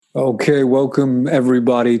Okay, welcome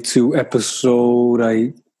everybody to episode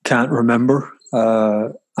I can't remember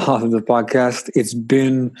of the podcast. It's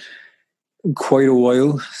been quite a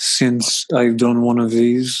while since I've done one of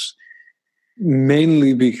these,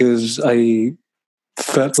 mainly because I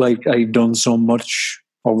felt like I'd done so much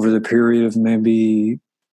over the period of maybe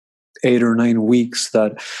 8 or 9 weeks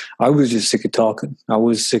that I was just sick of talking. I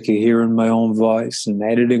was sick of hearing my own voice and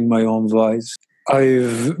editing my own voice.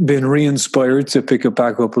 I've been re-inspired to pick it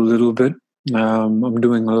back up a little bit. I'm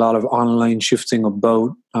doing a lot of online shifting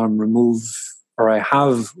about I have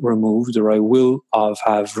removed, or I will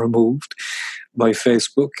have removed my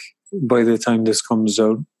Facebook by the time this comes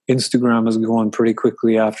out. Instagram is going pretty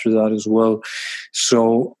quickly after that as well.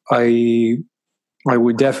 So I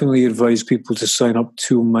would definitely advise people to sign up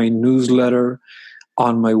to my newsletter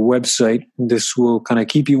on my website. This will kind of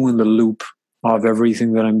keep you in the loop of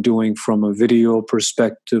everything that I'm doing from a video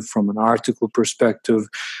perspective, from an article perspective,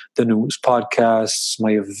 the newest podcasts,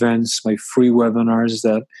 my events, my free webinars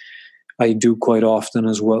that I do quite often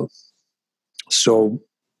as well. So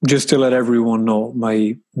just to let everyone know,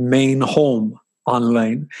 my main home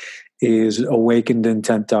online is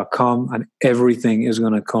awakenedintent.com, and everything is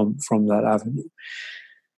going to come from that avenue.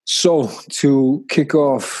 So to kick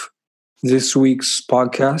off this week's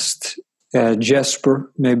podcast, Jesper,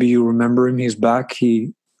 maybe you remember him. He's back.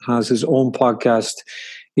 He has his own podcast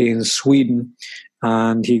in Sweden,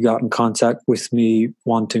 and he got in contact with me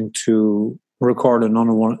wanting to record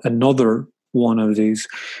another one of these,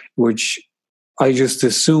 which I just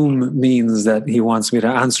assume means that he wants me to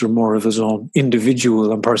answer more of his own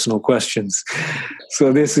individual and personal questions.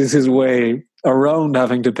 So this is his way around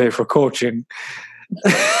having to pay for coaching.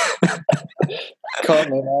 Caught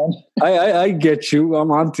me, man. I get you.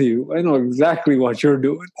 I'm onto you. I know exactly what you're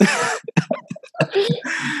doing.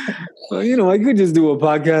 Well, I could just do a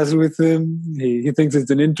podcast with him. He thinks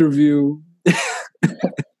it's an interview.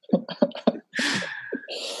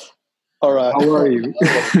 All right. How are you?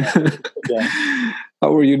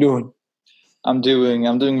 How are you doing? I'm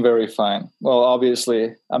doing very fine. Well,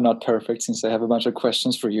 obviously, I'm not perfect since I have a bunch of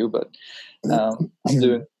questions for you, but I'm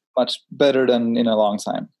doing much better than in a long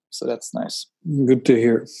time. So that's nice. Good to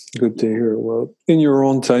hear. Good to hear. Well, in your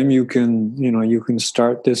own time, you can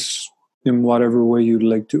start this in whatever way you'd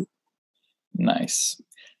like to. Nice.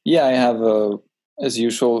 Yeah, I have as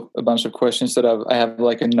usual a bunch of questions that I have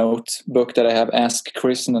like a notebook that I have Ask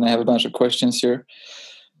Chris, and then I have a bunch of questions here.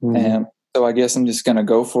 And so I guess I'm just gonna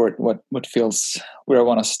go for it. What feels where I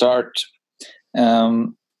want to start.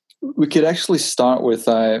 We could actually start with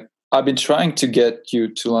I've been trying to get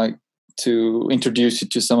you to introduce you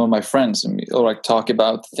to some of my friends or like talk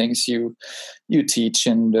about the things you teach,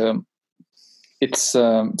 and it's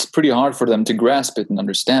pretty hard for them to grasp it and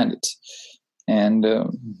understand it. And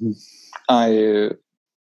I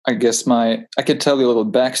guess I could tell you a little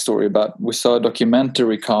backstory about. We saw a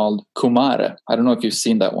documentary called Kumara. I don't know if you've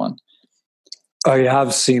seen that one. I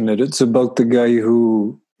have seen it. It's about the guy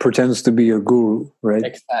who pretends to be a guru, right?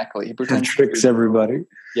 Exactly. He pretends and tricks everybody.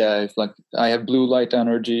 Yeah, it's like I have blue light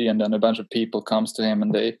energy, and then a bunch of people comes to him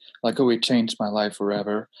and they like, oh, it changed my life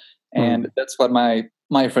forever. And that's what my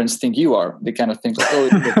friends think you are. They kind of think like,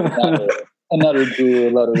 oh, another guru,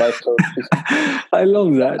 another life coach. I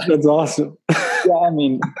love that. That's awesome. Yeah, I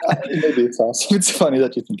mean, maybe it's awesome. It's funny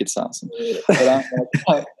that you think it's awesome.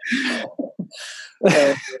 But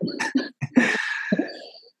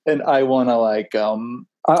and I want to like. I'm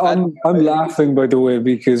laughing, by the way,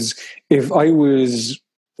 because if I was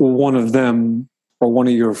one of them or one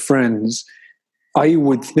of your friends, I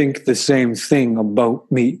would think the same thing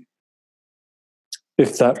about me,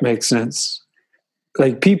 if that makes sense.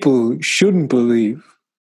 Like, people shouldn't believe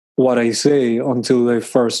what I say until they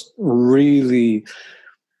first really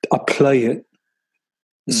apply it.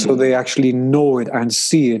 So they actually know it and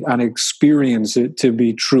see it and experience it to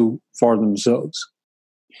be true for themselves.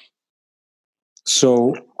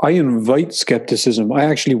 So I invite skepticism. I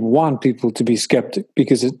actually want people to be skeptic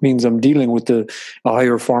because it means I'm dealing with a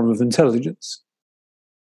higher form of intelligence.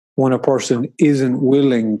 When a person isn't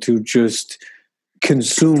willing to just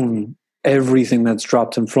consume everything that's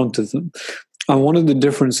dropped in front of them. And one of the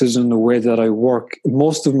differences in the way that I work,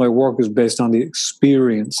 most of my work is based on the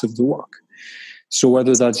experience of the work. So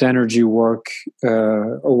whether that's energy work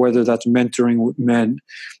or whether that's mentoring with men,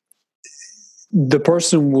 the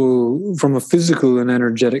person will, from a physical and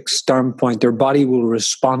energetic standpoint, their body will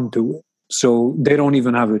respond to it. So they don't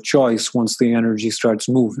even have a choice once the energy starts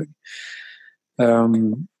moving.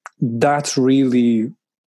 That's really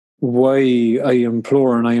why I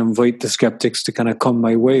implore and I invite the skeptics to kind of come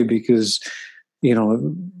my way, because,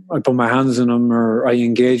 I put my hands on them or I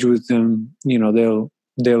engage with them, they'll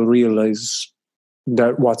they'll realize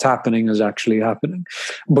that what's happening is actually happening.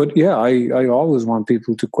 But yeah, I always want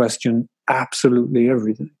people to question absolutely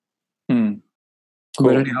everything. Cool.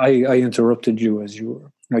 But anyway, I interrupted you as you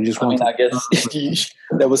were. I guess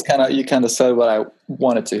that was you kind of said what I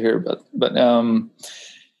wanted to hear, but I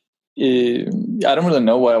don't really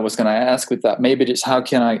know what I was going to ask with that. Maybe just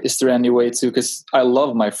is there any way to, because I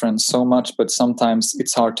love my friends so much, but sometimes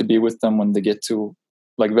it's hard to be with them when they get to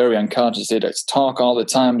like very unconscious. They just talk all the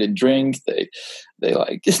time. They drink. They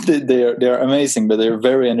like they're amazing, but they're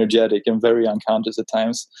very energetic and very unconscious at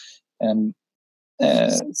times. And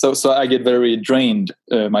so I get very drained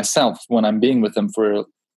myself when I'm being with them for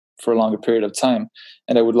a longer period of time.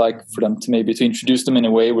 And I would like for them to introduce them in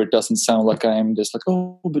a way where it doesn't sound like I'm just like,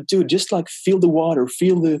 oh, but dude, just like feel the water,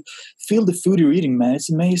 feel the food you're eating, man.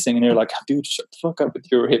 It's amazing. And you're like, dude, shut the fuck up with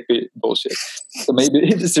your hippie bullshit. So maybe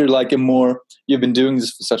is there like you've been doing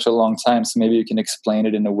this for such a long time, so maybe you can explain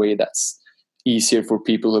it in a way that's easier for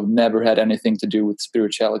people who've never had anything to do with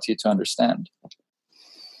spirituality to understand.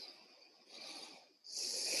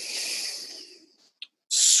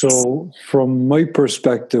 So from my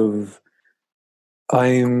perspective,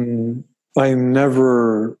 I'm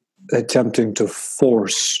never attempting to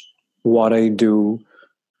force what I do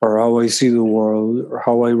or how I see the world or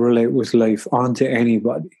how I relate with life onto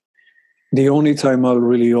anybody. The only time I'll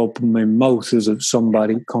really open my mouth is if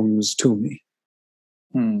somebody comes to me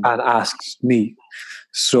and asks me.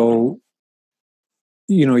 So,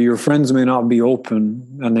 your friends may not be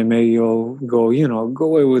open and they may go, go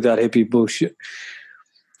away with that hippie bullshit.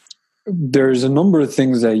 There's a number of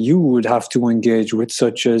things that you would have to engage with,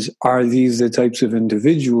 such as, are these the types of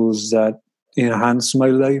individuals that enhance my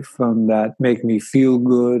life and that make me feel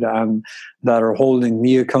good and that are holding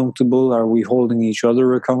me accountable? Are we holding each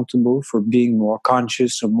other accountable for being more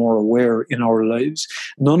conscious and more aware in our lives?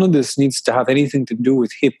 None of this needs to have anything to do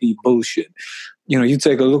with hippie bullshit. You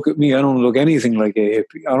take a look at me, I don't look anything like a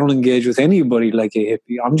hippie. I don't engage with anybody like a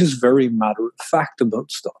hippie. I'm just very matter of fact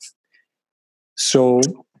about stuff. So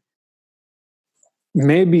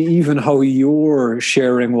maybe even how you're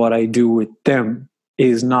sharing what I do with them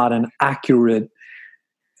is not an accurate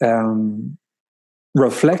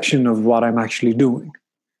reflection of what I'm actually doing,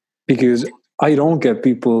 because I don't get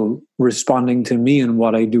people responding to me and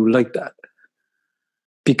what I do like that,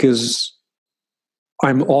 because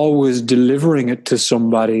I'm always delivering it to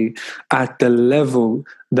somebody at the level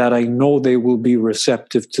that I know they will be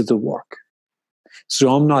receptive to the work.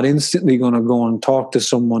 So I'm not instantly going to go and talk to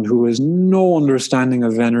someone who has no understanding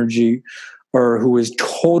of energy or who is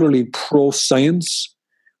totally pro-science.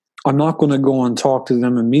 I'm not going to go and talk to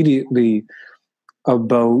them immediately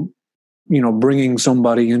about, bringing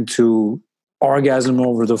somebody into orgasm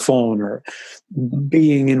over the phone or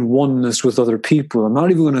being in oneness with other people. I'm not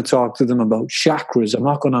even going to talk to them about chakras. I'm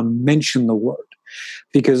not going to mention the word,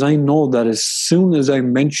 because I know that as soon as I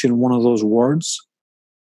mention one of those words,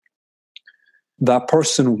 that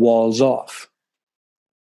person walls off.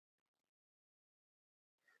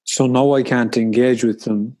 So now I can't engage with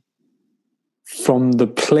them from the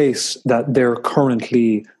place that they're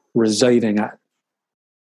currently residing at.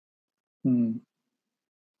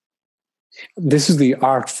 This is the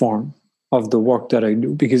art form of the work that I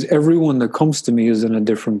do, because everyone that comes to me is in a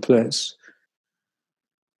different place.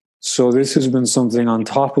 So this has been something on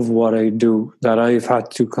top of what I do that I've had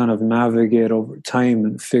to kind of navigate over time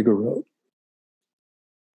and figure out.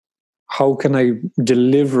 How can I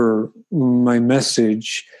deliver my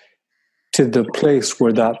message to the place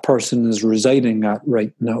where that person is residing at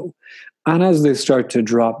right now? And as they start to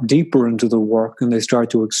drop deeper into the work and they start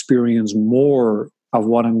to experience more of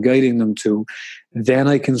what I'm guiding them to, then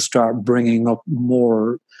I can start bringing up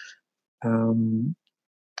more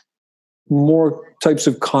types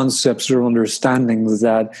of concepts or understandings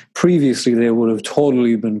that previously they would have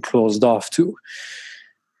totally been closed off to.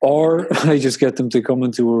 Or I just get them to come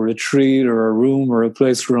into a retreat or a room or a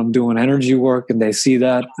place where I'm doing energy work, and they see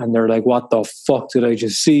that and they're like, what the fuck did I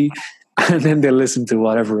just see? And then they listen to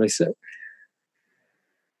whatever I say.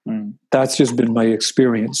 That's just been my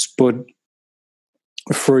experience. But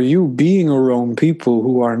for you, being around people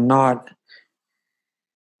who are not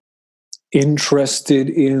interested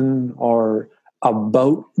in or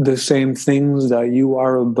about the same things that you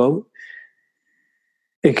are about,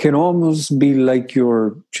 it can almost be like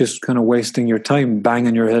you're just kind of wasting your time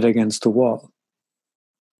banging your head against the wall,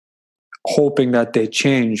 hoping that they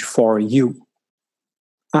change for you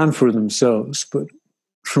and for themselves. But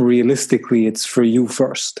realistically, it's for you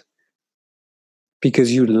first,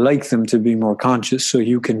 because you like them to be more conscious so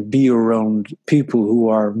you can be around people who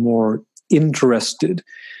are more interested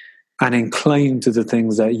and inclined to the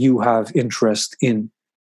things that you have interest in.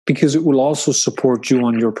 because it will also support you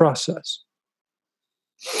on your process.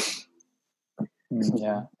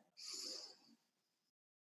 Yeah.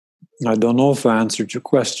 I don't know if I answered your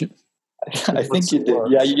question. I think you did.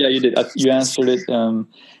 Yeah, you did. You answered it, and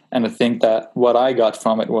I think that what I got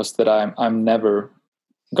from it was that I'm never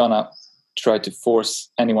gonna try to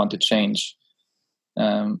force anyone to change,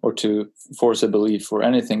 or to force a belief or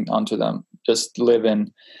anything onto them. Just live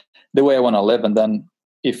in the way I want to live, and then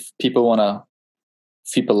if people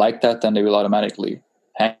like that, then they will automatically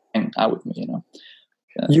hang out with me. You know.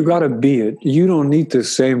 You gotta be it. You don't need to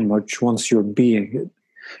say much once you're being it.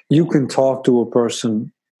 You can talk to a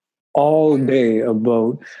person all day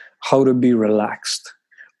about how to be relaxed,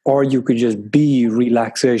 or you could just be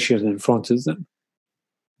relaxation in front of them.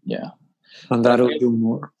 Yeah. And that'll do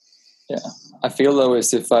more. Yeah. I feel though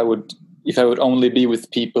as if I would only be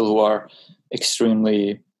with people who are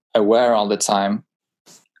extremely aware all the time,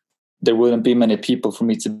 there wouldn't be many people for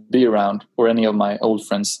me to be around, or any of my old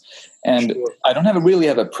friends. And sure. I don't really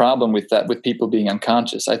have a problem with that, with people being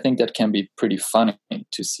unconscious. I think that can be pretty funny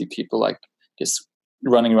to see people like just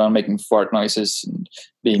running around making fart noises and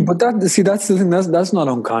being. But that's the thing. That's not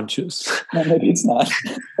unconscious. No, maybe it's not.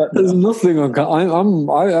 But, there's nothing unconscious.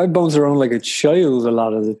 I bounce around like a child a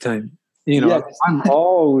lot of the time. You know, yeah. I'm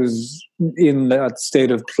always in that state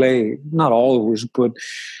of play. Not always, but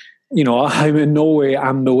you know, I'm in no way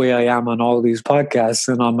I'm the way I am on all these podcasts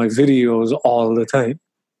and on my videos all the time.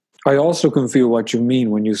 I also can feel what you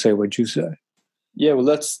mean when you say what you say. Yeah,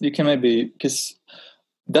 well, you can maybe, because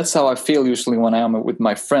that's how I feel usually when I am with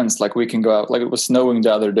my friends. Like we can go out, like it was snowing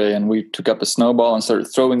the other day, and we took up a snowball and started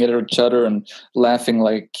throwing it at each other and laughing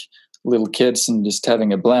like little kids and just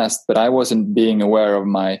having a blast. But I wasn't being aware of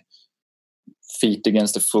my feet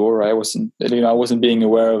against the floor. I wasn't being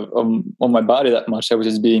aware of my body that much. I was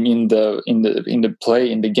just being in the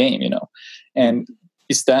play, in the game, you know. And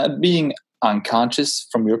is that being unconscious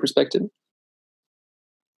from your perspective?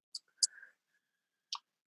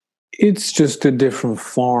 It's just a different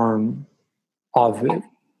form of it,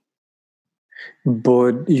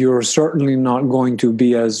 but you're certainly not going to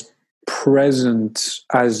be as present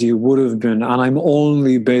as you would have been. And I'm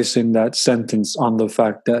only basing that sentence on the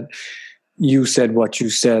fact that you said what you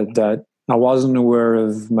said, that I wasn't aware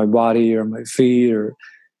of my body or my feet, or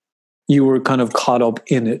you were kind of caught up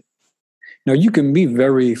in it. Now, you can be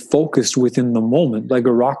very focused within the moment, like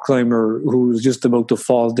a rock climber who's just about to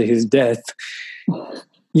fall to his death.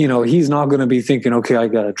 You know, he's not going to be thinking, okay, I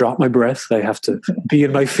got to drop my breath. I have to be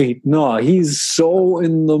in my feet. No, he's so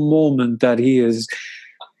in the moment that he is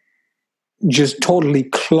just totally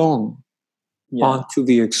clung onto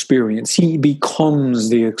the experience. He becomes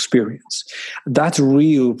the experience. That's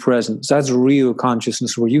real presence. That's real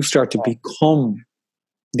consciousness, where you start to become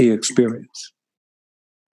the experience.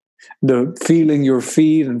 The feeling your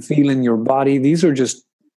feet and feeling your body, these are just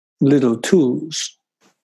little tools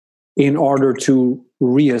in order to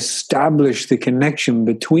reestablish the connection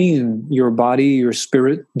between your body, your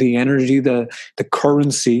spirit, the energy, the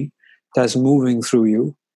currency that's moving through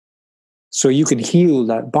you, so you can heal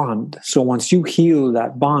that bond. So once you heal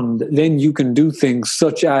that bond, then you can do things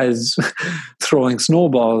such as throwing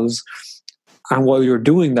snowballs. And while you're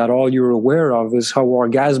doing that, all you're aware of is how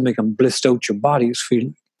orgasmic and blissed out your body is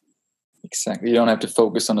feeling. Exactly. You don't have to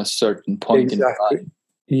focus on a certain point in your body.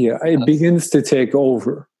 Yeah, it begins to take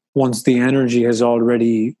over once the energy has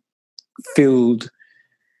already filled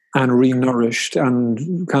and renourished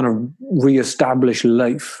and kind of reestablished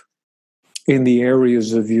life in the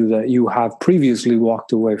areas of you that you have previously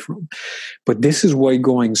walked away from. But this is why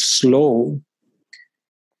going slow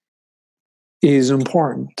is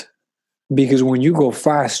important, because when you go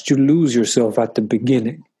fast, you lose yourself at the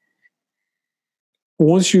beginning.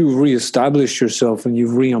 Once you've reestablished yourself and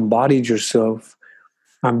you've re-embodied yourself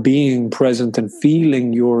and being present and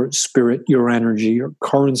feeling your spirit, your energy, your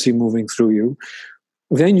currency moving through you,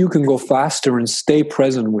 then you can go faster and stay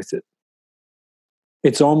present with it.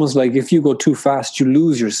 It's almost like if you go too fast, you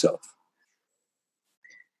lose yourself.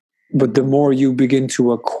 But the more you begin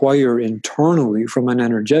to acquire internally from an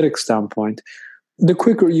energetic standpoint, the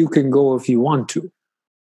quicker you can go if you want to,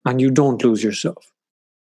 and you don't lose yourself.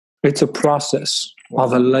 It's a process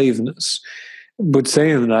of aliveness. But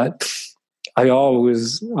saying that,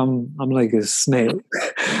 I'm like a snail.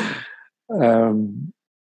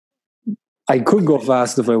 I could go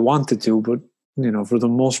fast if I wanted to, but you know, for the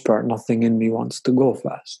most part, nothing in me wants to go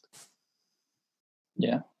fast.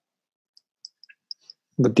 Yeah.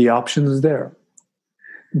 But the option is there.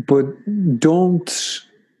 But don't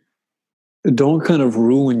kind of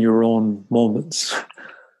ruin your own moments.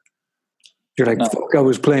 You're like, fuck, I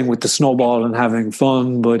was playing with the snowball and having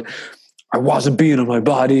fun, but I wasn't being in my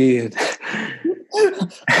body.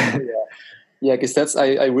 Yeah, because that's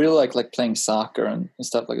I really like playing soccer and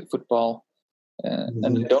stuff like football, and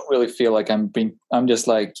I don't really feel like I'm just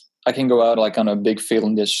like I can go out like on a big field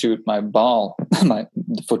and just shoot my ball,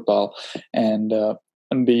 the football, and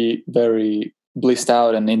be very blissed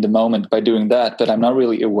out and in the moment by doing that. But I'm not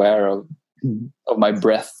really aware of my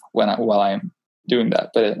breath while I'm doing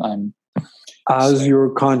that. But I'm as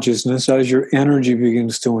your consciousness, as your energy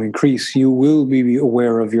begins to increase, you will be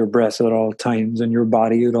aware of your breath at all times and your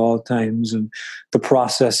body at all times and the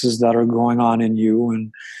processes that are going on in you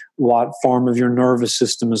and what form of your nervous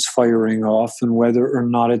system is firing off and whether or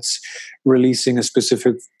not it's releasing a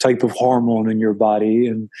specific type of hormone in your body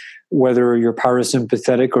and whether your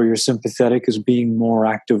parasympathetic or your sympathetic is being more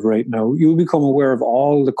active right now. You'll become aware of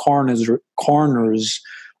all the corners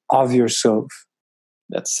of yourself.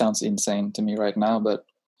 That sounds insane to me right now, but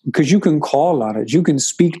because you can call on it, you can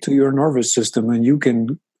speak to your nervous system and you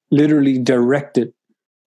can literally direct it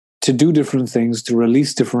to do different things, to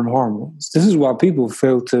release different hormones. This is what people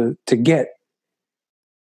fail to get.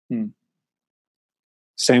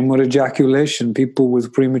 Same with ejaculation. People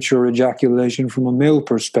with premature ejaculation from a male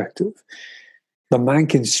perspective. The man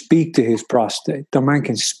can speak to his prostate. The man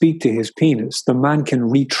can speak to his penis. The man can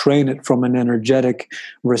retrain it from an energetic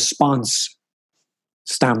response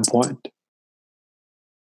standpoint.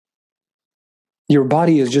 Your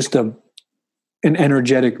body is just an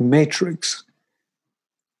energetic matrix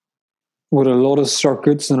with a lot of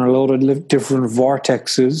circuits and a lot of different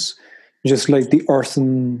vortexes, just like the Earth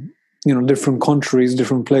and different countries,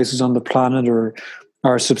 different places on the planet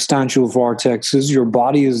are substantial vortexes. Your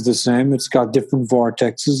body is the same. It's got different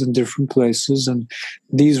vortexes in different places, and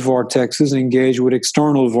these vortexes engage with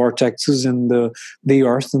external vortexes in the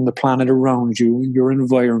Earth and the planet around you, your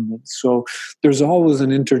environment. So there's always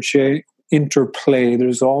an interplay.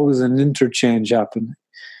 There's always an interchange happening.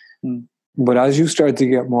 But as you start to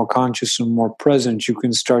get more conscious and more present, you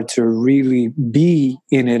can start to really be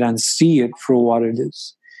in it and see it for what it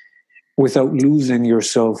is without losing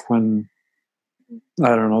yourself when,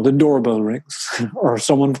 I don't know, the doorbell rings or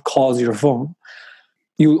someone calls your phone.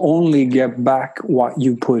 You'll only get back what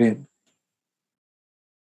you put in.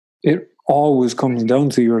 It always comes down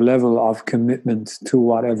to your level of commitment to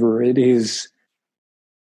whatever it is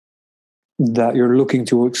that you're looking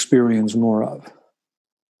to experience more of.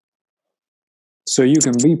 So you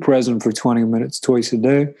can be present for 20 minutes twice a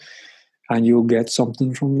day and you'll get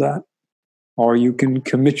something from that. Or you can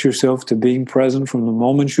commit yourself to being present from the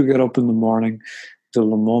moment you get up in the morning till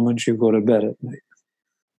the moment you go to bed at night.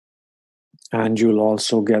 And you'll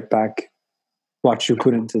also get back what you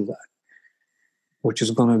put into that, which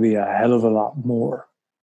is going to be a hell of a lot more.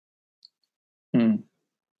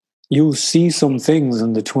 You'll see some things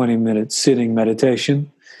in the 20-minute sitting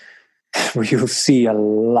meditation where you'll see a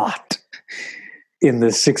lot in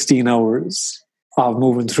the 16 hours of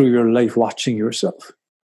moving through your life watching yourself.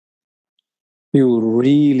 You'll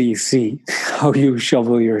really see how you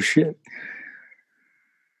shovel your shit.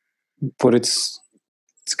 But it's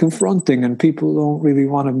confronting, and people don't really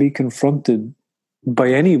want to be confronted by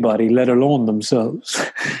anybody, let alone themselves.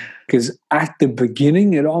 Because at the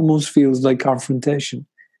beginning, it almost feels like confrontation,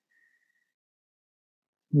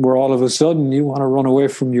 where all of a sudden you want to run away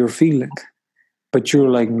from your feeling. But you're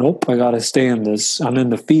like, nope, I got to stay in this. And then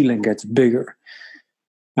the feeling gets bigger.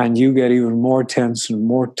 And you get even more tense and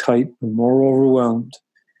more tight and more overwhelmed.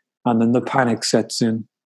 And then the panic sets in.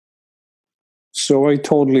 So I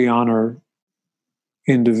totally honor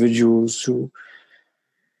individuals who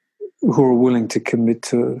are willing to commit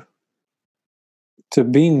to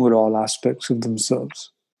being with all aspects of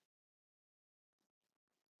themselves.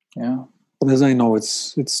 Yeah. As I know,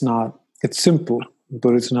 it's simple,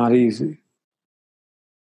 but it's not easy.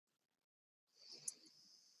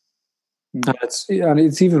 And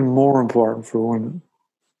it's even more important for women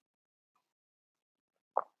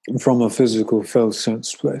from a physical felt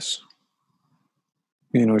sense place.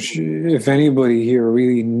 If anybody here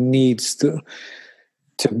really needs to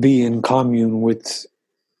be in commune with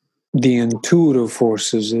the intuitive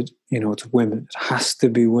forces, it's women. It has to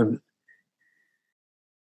be women.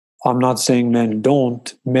 I'm not saying men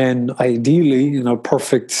don't. Men, ideally, in a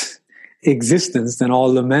perfect existence, then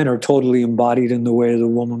all the men are totally embodied in the way of the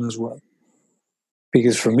woman as well.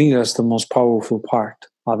 Because for me, that's the most powerful part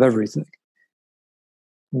of everything.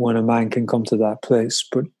 When a man can come to that place.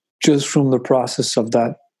 But just from the process of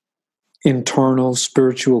that internal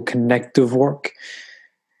spiritual connective work,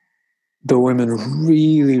 the women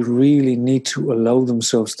really, really need to allow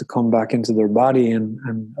themselves to come back into their body and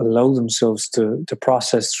allow themselves to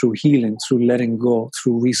process through healing, through letting go,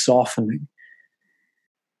 through re-softening.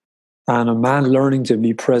 And a man learning to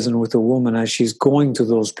be present with a woman as she's going to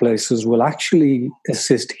those places will actually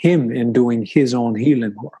assist him in doing his own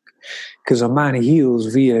healing work. Because a man heals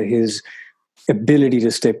via his ability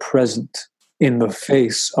to stay present in the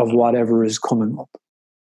face of whatever is coming up.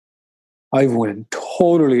 I went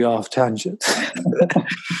totally off tangent.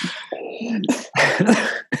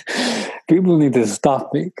 People need to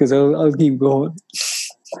stop me because I'll keep going.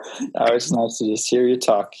 It's nice to just hear you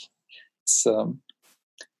talk.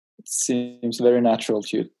 It seems very natural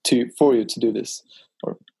for you to do this.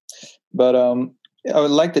 But I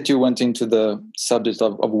would like that you went into the subject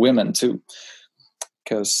of women too,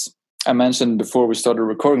 because I mentioned before we started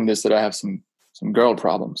recording this that I have some girl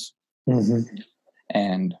problems,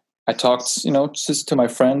 and I talked, just to my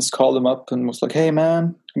friends, called them up, and was like, "Hey,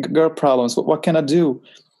 man, girl problems. What can I do?"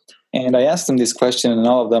 And I asked them this question, and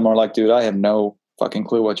all of them are like, "Dude, I have no fucking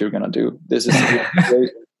clue what you're gonna do. This is."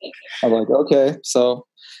 I'm like, okay, so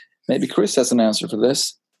maybe Chris has an answer for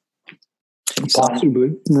this.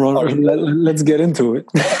 Possibly. Let's get into it.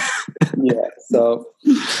 Yeah. So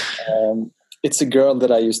it's a girl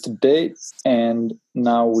that I used to date, and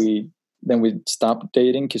now we stopped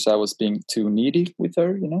dating because I was being too needy with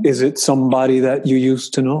her. Is it somebody that you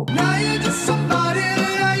used to know? Now you're just somebody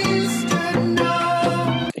that I used to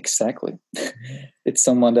know. Exactly. It's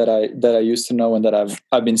someone that I used to know and that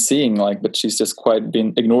I've been seeing, but she's just quite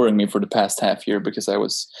been ignoring me for the past half year because I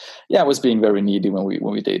was being very needy when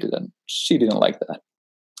we dated, and she didn't like that.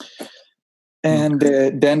 And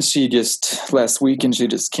then she just last weekend she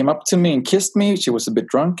just came up to me and kissed me. She was a bit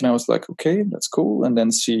drunk, and I was like, okay, that's cool. And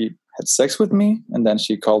then she had sex with me, and then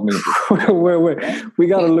she called me. Wait. We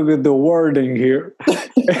got to look at the wording here.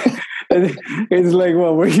 It's like,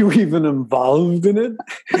 well, were you even involved in it?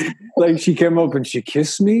 Like, she came up and she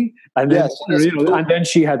kissed me, and then and then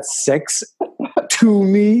she had sex to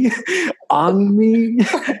me, on me.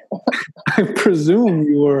 I presume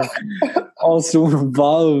you were also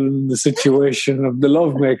involved in the situation of the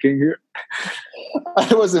lovemaking here.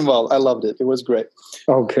 I was involved. I loved it. It was great.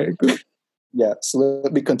 Okay, good. Yeah, so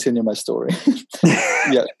let me continue my story.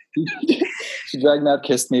 Yeah, she dragged me out,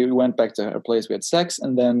 kissed me. We went back to her place. We had sex,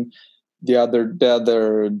 and then the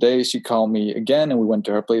other day she called me again, and we went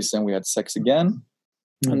to her place and we had sex again.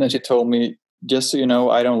 And then she told me, just so you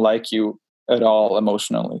know, I don't like you at all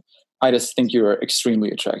emotionally. I just think you're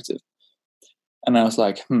extremely attractive. And I was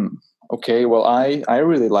like, okay, well, I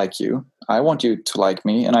really like you. I want you to like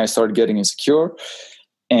me. And I started getting insecure,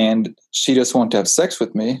 and she just wanted to have sex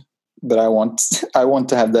with me. But I want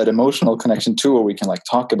to have that emotional connection too, where we can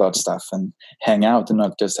talk about stuff and hang out and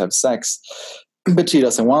not just have sex. But she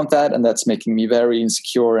doesn't want that, and that's making me very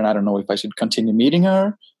insecure. And I don't know if I should continue meeting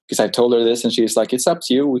her, because I told her this, and she's like, "It's up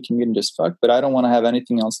to you. We can meet and just fuck, but I don't want to have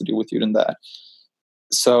anything else to do with you than that."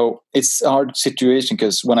 So it's a hard situation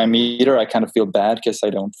because when I meet her, I kind of feel bad because I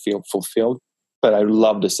don't feel fulfilled. But I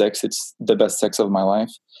love the sex; it's the best sex of my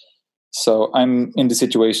life. So I'm in the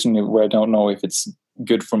situation where I don't know if it's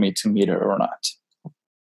good for me to meet her or not.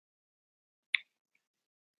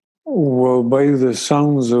 Well, by the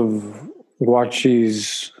sounds of what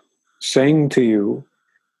she's saying to you,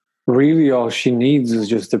 really all she needs is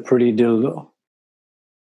just a pretty dildo.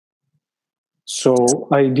 So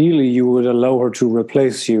ideally you would allow her to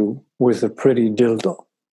replace you with a pretty dildo,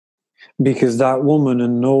 because that woman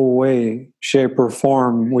in no way, shape or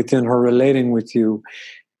form within her relating with you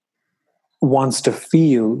wants to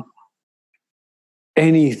feel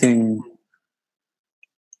anything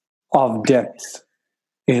of depth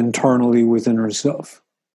internally within herself.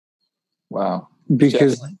 Wow.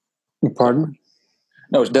 Because, pardon?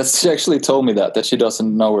 No, she actually told me that she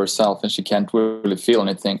doesn't know herself and she can't really feel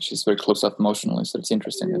anything. She's very closed up emotionally, so it's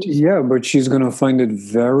interesting. Yeah, but she's going to find it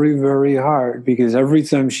very, very hard, because every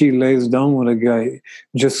time she lays down with a guy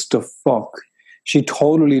just to fuck, she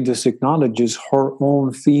totally disacknowledges her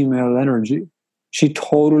own female energy. She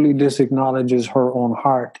totally disacknowledges her own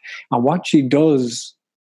heart. And what she does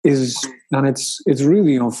is, and it's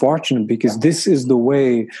really unfortunate, because this is the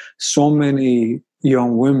way so many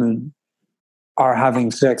young women are having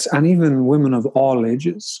sex, and even women of all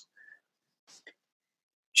ages.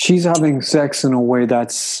 She's having sex in a way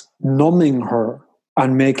that's numbing her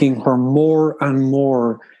and making her more and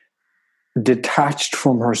more detached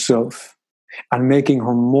from herself, and making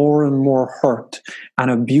her more and more hurt, and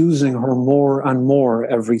abusing her more and more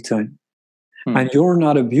every time. And you're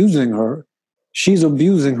not abusing her. She's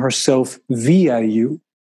abusing herself via you.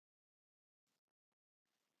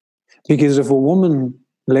 Because if a woman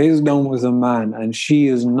lays down with a man and she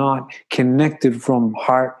is not connected from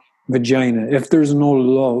heart, vagina, if there's no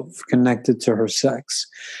love connected to her sex,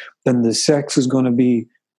 then the sex is going to be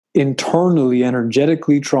internally,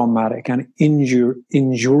 energetically traumatic and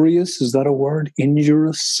injurious. Is that a word?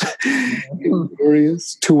 Injurious?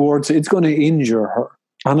 Injurious towards, it's going to injure her.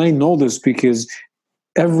 And I know this because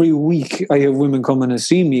every week I have women coming to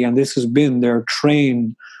see me, and this has been their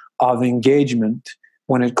train of engagement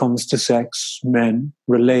when it comes to sex, men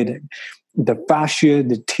relating. The fascia,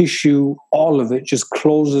 the tissue, all of it just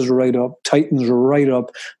closes right up, tightens right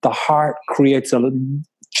up. The heart creates a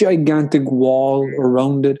gigantic wall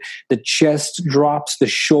around it. The chest drops, the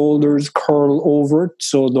shoulders curl over it.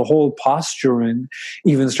 So the whole posturing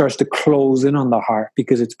even starts to close in on the heart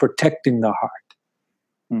because it's protecting the heart.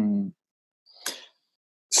 Mm.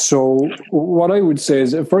 So what I would say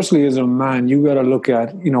is, firstly, as a man, you got to look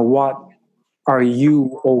at, what are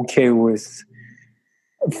you okay with?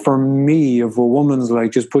 For me, if a woman's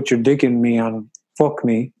like, just put your dick in me and fuck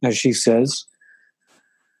me, as she says,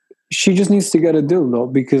 she just needs to get a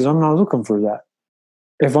dildo, because I'm not looking for that.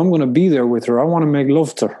 If I'm going to be there with her, I want to make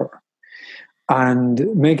love to her.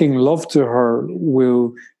 And making love to her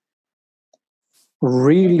will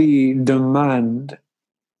really demand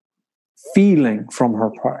feeling from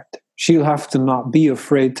her part. She'll have to not be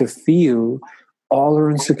afraid to feel all her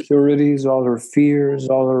insecurities, all her fears,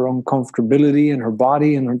 all her uncomfortability in her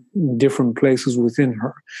body and her different places within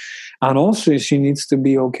her. And also she needs to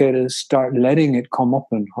be okay to start letting it come up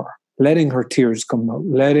in her, letting her tears come out,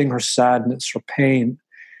 letting her sadness, her pain,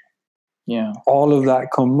 all of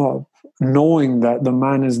that come up, knowing that the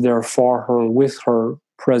man is there for her, with her,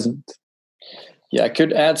 present. Yeah, I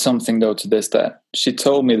could add something though to this, that she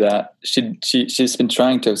told me that she's been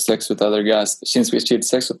trying to have sex with other guys since she had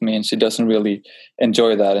sex with me, and she doesn't really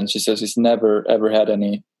enjoy that. And she says she's never ever had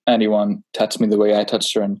anyone touch me the way I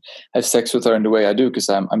touched her and have sex with her in the way I do, because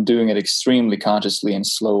I'm doing it extremely consciously and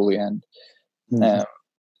slowly. And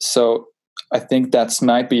so I think that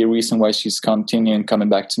might be a reason why she's continuing coming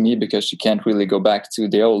back to me, because she can't really go back to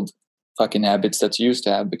the old fucking habits that she used to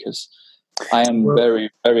have, because I am very,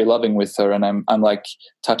 very loving with her, and I'm like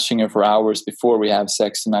touching her for hours before we have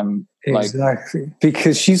sex, and I'm exactly,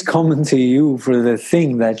 because she's coming to you for the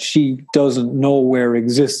thing that she doesn't know where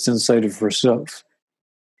exists inside of herself.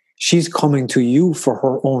 She's coming to you for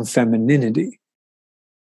her own femininity,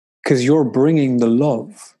 because you're bringing the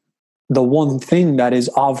love, the one thing that is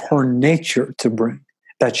of her nature to bring,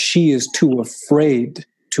 that she is too afraid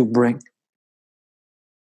to bring.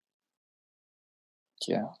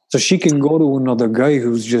 Yeah. So she can go to another guy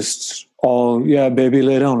who's just all, yeah, baby,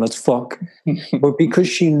 lay down, let's fuck. But because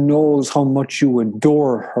she knows how much you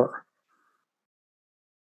adore her,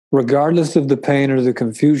 regardless of the pain or the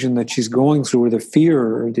confusion that she's going through, or the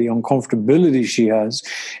fear or the uncomfortability she has,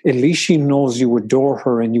 at least she knows you adore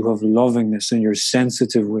her and you have lovingness and you're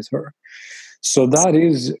sensitive with her. So that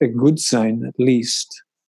is a good sign, at least.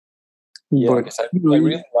 Yeah, because I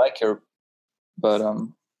really like her, but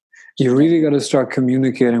you really got to start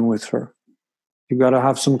communicating with her. You got to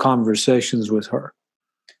have some conversations with her.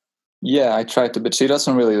 Yeah, I tried to, but she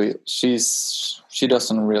doesn't really. She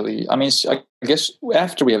doesn't really. I mean, I guess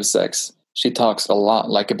after we have sex, she talks a lot,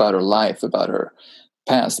 like about her life, about her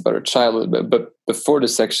past, about her childhood. But before the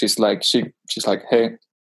sex, she's like, hey,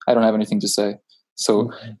 I don't have anything to say.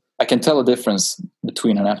 So I can tell a difference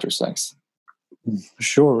between and after sex.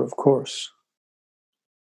 Sure, of course.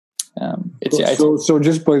 So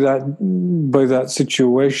just by that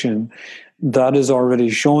situation, that is already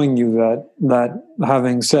showing you that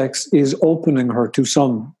having sex is opening her to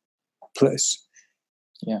some place.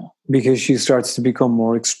 Yeah, because she starts to become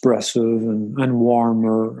more expressive and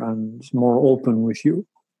warmer and more open with you.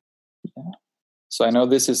 Yeah. So I know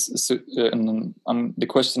this is the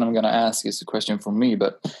question I'm going to ask is a question for me,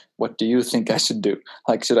 but what do you think I should do?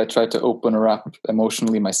 Like, should I try to open her up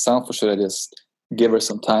emotionally myself, or should I just give her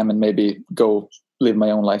some time and maybe go live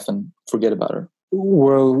my own life and forget about her?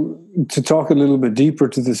 Well, to talk a little bit deeper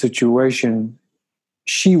to the situation,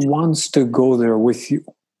 she wants to go there with you.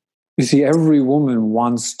 You see, every woman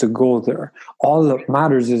wants to go there. All that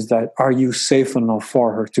matters is that, are you safe enough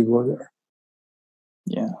for her to go there?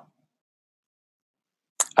 Yeah.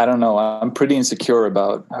 I don't know. I'm pretty insecure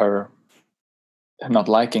about her not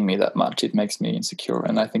liking me that much. It makes me insecure.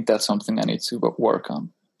 And I think that's something I need to work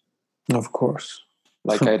on. Of course.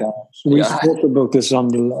 Like I don't. We spoke about this on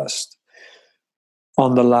the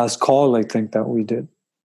last call, I think, that we did.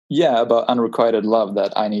 Yeah, about unrequited love,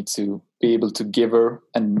 that I need to be able to give her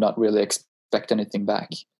and not really expect anything back.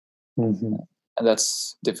 Mm-hmm. And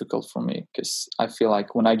that's difficult for me, because I feel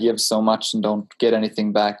like when I give so much and don't get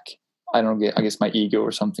anything back, I guess my ego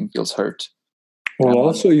or something feels hurt. Well,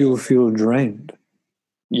 also you'll feel drained.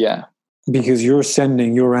 Yeah. Because you're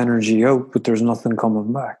sending your energy out, but there's nothing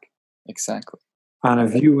coming back. Exactly. And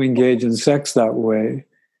if you engage in sex that way,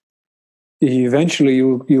 eventually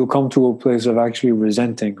you'll come to a place of actually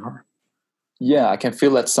resenting her. Yeah, I can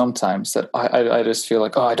feel that sometimes, that I just feel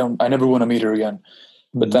like, oh, I never want to meet her again.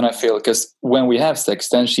 But then I feel, because when we have sex,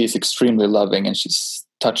 then she's extremely loving and she's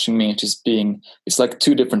touching me and it's like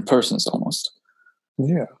two different persons almost.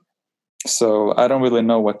 Yeah. So I don't really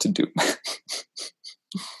know what to do.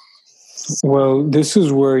 Well, this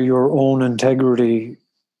is where your own integrity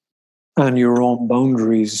and your own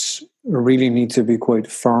boundaries really need to be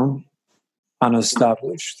quite firm and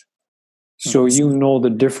established. So you know the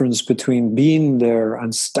difference between being there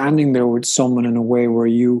and standing there with someone in a way where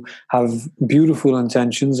you have beautiful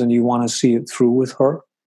intentions and you want to see it through with her,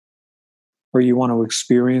 or you want to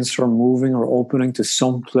experience her moving or opening to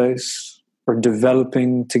some place or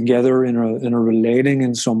developing together in a relating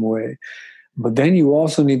in some way. But then you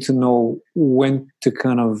also need to know when to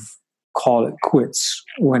kind of call it quits,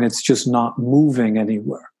 when it's just not moving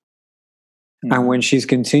anywhere. And when she's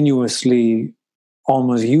continuously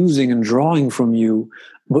almost using and drawing from you,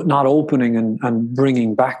 but not opening and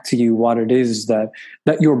bringing back to you what it is that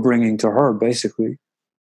you're bringing to her, basically.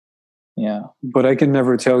 Yeah. But I can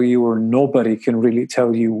never tell you, or nobody can really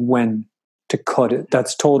tell you when to cut it.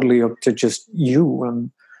 That's totally up to just you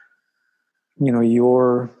and, you know,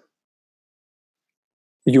 your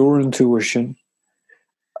intuition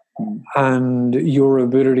and your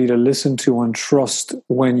ability to listen to and trust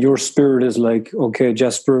when your spirit is like, okay,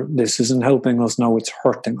 Jesper, this isn't helping us now, it's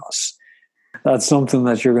hurting us. That's something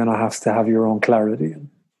that you're going to have your own clarity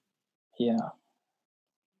in. Yeah.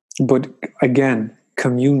 But again,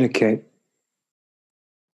 communicate.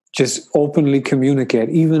 Just openly communicate.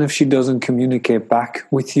 Even if she doesn't communicate back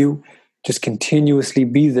with you, just continuously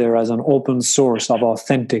be there as an open source of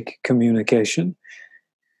authentic communication.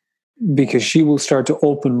 Because she will start to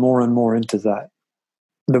open more and more into that.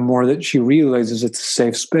 The more that she realizes it's a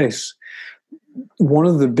safe space. One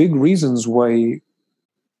of the big reasons why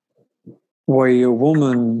a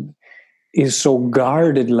woman is so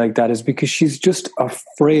guarded like that is because she's just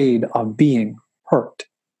afraid of being hurt.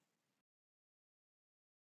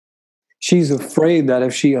 She's afraid that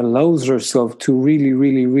if she allows herself to really,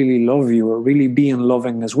 really, really love you or really be in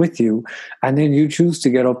lovingness with you, and then you choose to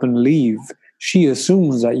get up and leave, she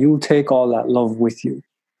assumes that you'll take all that love with you,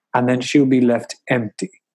 and then she'll be left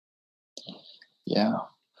empty. Yeah.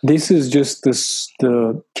 This is just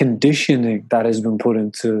the conditioning that has been put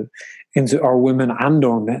into our women and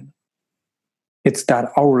our men. It's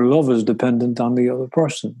that our love is dependent on the other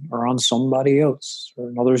person or on somebody else or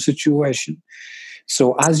another situation.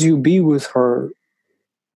 So as you be with her,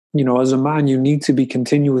 you know, as a man, you need to be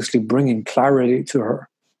continuously bringing clarity to her.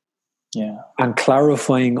 Yeah. And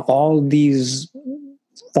clarifying all these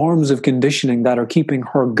forms of conditioning that are keeping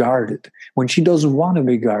her guarded when she doesn't want to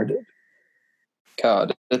be guarded.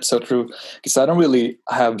 God, that's so true. Because I don't really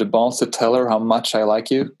have the balls to tell her how much I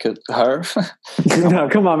like you. Her. No,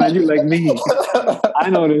 come on, man. You like me. I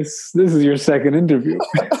know this. This is your second interview.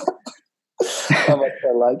 How much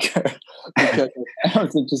I like her. Because I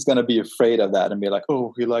don't think she's going to be afraid of that and be like,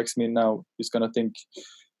 oh, he likes me now. He's going to think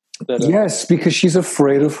that. Yes, because she's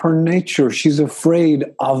afraid of her nature. She's afraid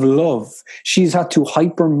of love. She's had to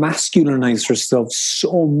hyper masculinize herself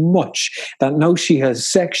so much that now she has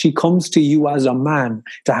sex. She comes to you as a man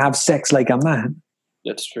to have sex like a man.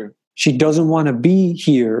 That's true. She doesn't want to be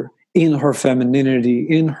here in her femininity,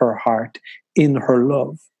 in her heart, in her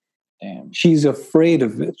love. Damn. She's afraid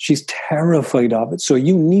of it. She's terrified of it. So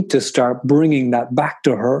you need to start bringing that back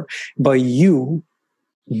to her by you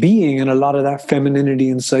being in a lot of that femininity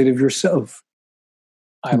inside of yourself.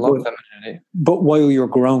 I love femininity. But while you're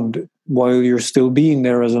grounded, while you're still being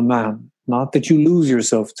there as a man, not that you lose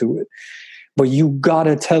yourself to it, but you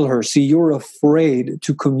gotta tell her, see, you're afraid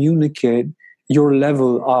to communicate your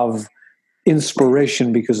level of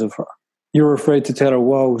inspiration because of her. You're afraid to tell her,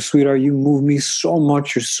 wow, sweetheart, you move me so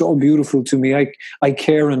much. You're so beautiful to me. I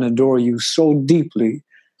care and adore you so deeply,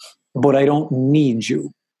 but I don't need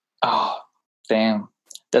you. Oh, damn.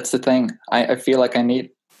 That's the thing. I feel like I need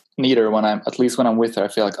her when I'm with her. I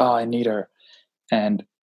feel like, oh, I need her. And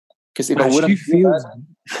because if I wouldn't feel that,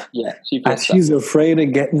 yeah, she feels she's afraid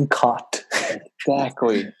of getting caught.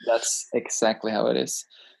 Exactly. That's exactly how it is.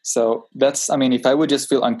 So that's, I mean, if I would just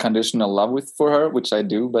feel unconditional love for her, which I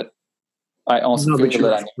do, but I also feel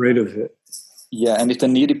that I'm afraid of it. Yeah, and if the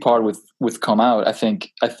needy part would come out, I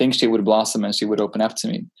think she would blossom and she would open up to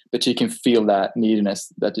me. But she can feel that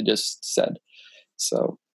neediness that you just said.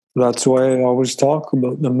 So that's why I always talk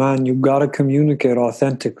about the man. You got to communicate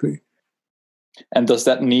authentically. And does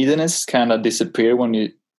that neediness kind of disappear when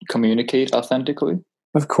you communicate authentically?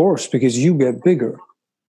 Of course, because you get bigger.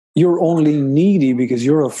 You're only needy because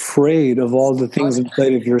you're afraid of all the things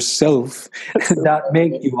inside of yourself that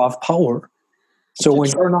make you have power. So when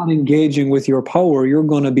you're not engaging with your power, you're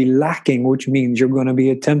going to be lacking, which means you're going to be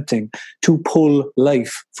attempting to pull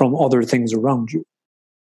life from other things around you.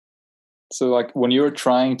 So like when you're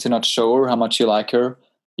trying to not show her how much you like her,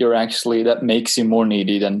 you're actually, that makes you more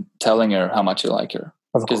needy than telling her how much you like her.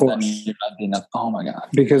 Of Because course. then you're not being enough. Oh my God.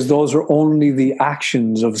 Because those are only the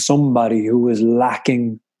actions of somebody who is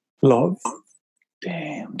lacking love.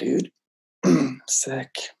 Damn, dude.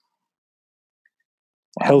 Sick.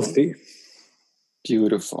 Wow. Healthy.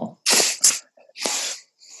 Beautiful.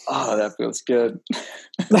 Oh, that feels good.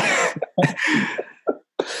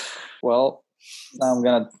 Well, now I'm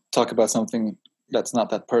going to talk about something that's not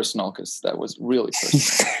that personal, because that was really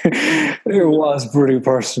personal. It was pretty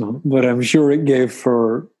personal, but I'm sure it gave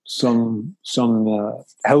for some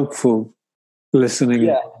helpful listening.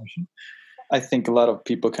 Yeah. I think a lot of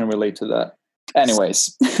people can relate to that.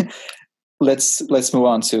 Anyways, let's move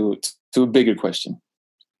on to a bigger question.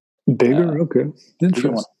 Bigger? Okay.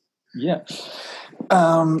 Interesting. Yeah.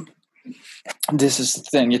 This is the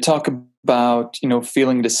thing. You talk about,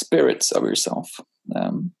 feeling the spirits of yourself.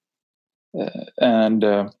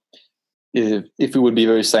 If it would be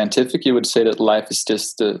very scientific, you would say that life is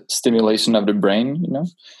just the stimulation of the brain,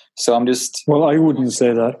 So I'm just... Well, I wouldn't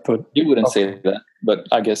say that, but... You wouldn't say that, but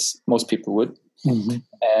I guess most people would. Mm-hmm.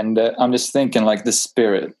 And I'm just thinking, like, the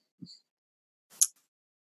spirit.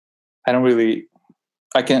 I don't really...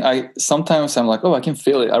 sometimes I'm like, oh, I can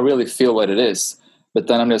feel it. I really feel what it is. But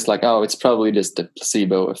then I'm just like, oh, it's probably just the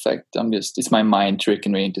placebo effect. It's my mind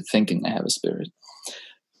tricking me into thinking I have a spirit.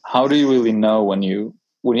 How do you really know when you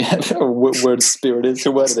have where the spirit is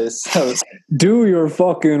or what it is? Do your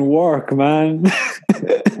fucking work, man.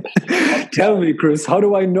 Tell me, Chris, how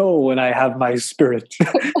do I know when I have my spirit?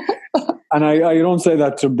 And I don't say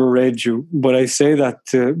that to berate you, but I say that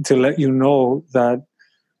to let you know that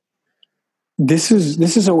this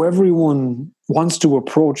is how everyone wants to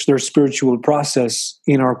approach their spiritual process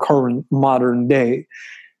in our current modern day.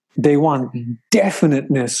 They want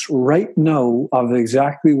definiteness right now of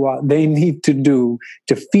exactly what they need to do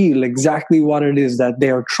to feel exactly what it is that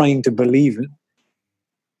they are trying to believe in.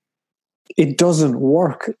 It doesn't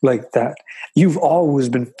work like that. You've always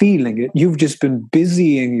been feeling it. You've just been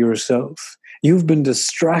busying yourself. You've been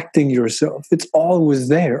distracting yourself. It's always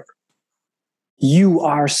there. You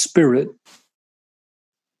are spirit.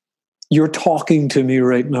 You're talking to me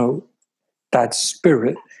right now. That's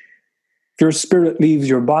spirit. If your spirit leaves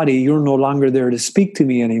your body, you're no longer there to speak to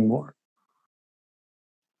me anymore.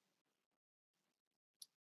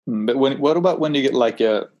 But what about when you get like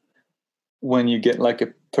a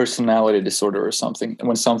personality disorder or something?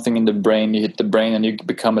 When something in the brain, you hit the brain and you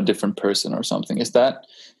become a different person or something. Is that?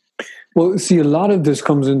 Well, see, a lot of this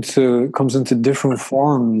comes into different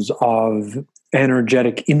forms of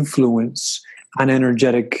energetic influence and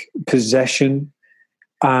energetic possession.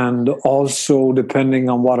 And also, depending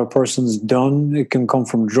on what a person's done, it can come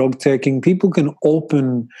from drug taking. People can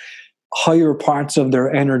open higher parts of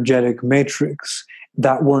their energetic matrix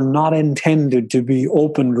that were not intended to be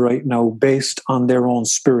opened right now based on their own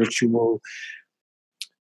spiritual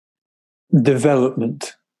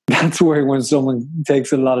development. That's where when someone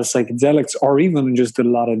takes a lot of psychedelics or even just a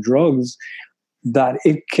lot of drugs, that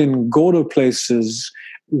it can go to places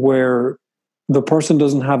where the person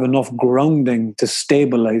doesn't have enough grounding to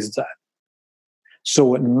stabilize that.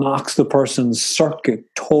 So it knocks the person's circuit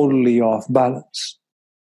totally off balance.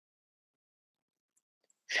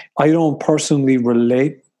 I don't personally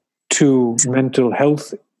relate to mental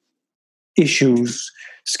health issues,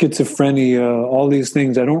 schizophrenia, all these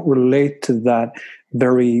things. I don't relate to that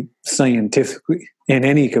very scientifically in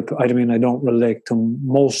any I mean, I don't relate to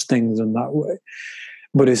most things in that way.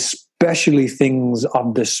 But especially things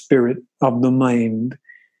of the spirit, of the mind,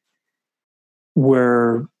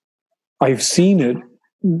 where I've seen it.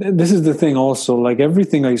 This is the thing also, like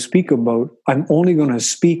everything I speak about, I'm only going to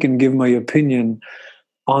speak and give my opinion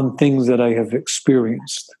on things that I have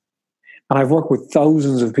experienced. And I've worked with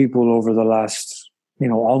thousands of people over the last,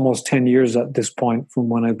 almost 10 years at this point, from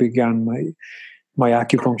when I began my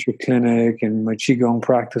acupuncture clinic and my Qigong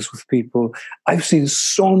practice with people. I've seen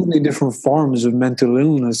so many different forms of mental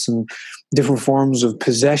illness and different forms of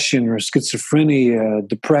possession or schizophrenia,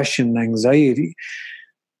 depression, anxiety.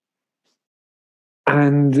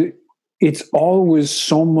 And it's always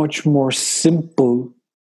so much more simple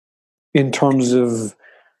in terms of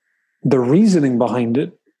the reasoning behind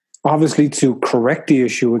it. Obviously, to correct the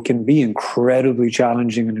issue, it can be incredibly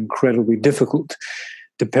challenging and incredibly difficult,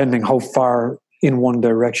 depending how far in one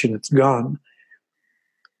direction it's gone.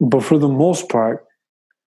 But for the most part,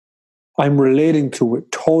 I'm relating to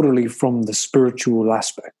it totally from the spiritual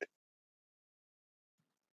aspect.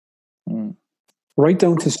 Mm. Right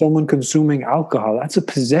down to someone consuming alcohol. That's a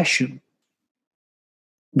possession.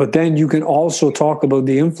 But then you can also talk about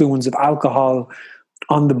the influence of alcohol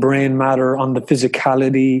on the brain matter, on the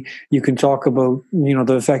physicality. You can talk about,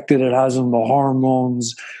 the effect that it has on the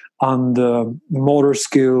hormones, on the motor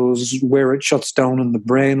skills, where it shuts down in the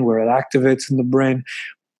brain, where it activates in the brain.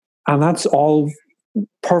 And that's all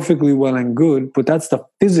perfectly well and good, but that's the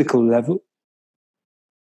physical level.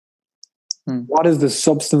 What is the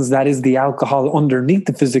substance that is the alcohol underneath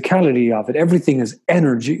the physicality of it? Everything is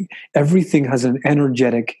energy. Everything has an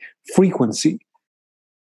energetic frequency.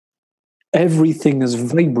 Everything is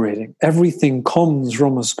vibrating. Everything comes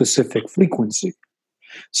from a specific frequency.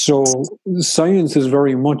 So science is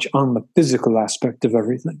very much on the physical aspect of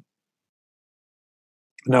everything.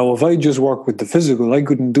 Now, if I just work with the physical, I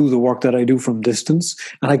couldn't do the work that I do from distance,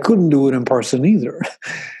 and I couldn't do it in person either.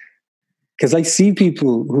 Because I see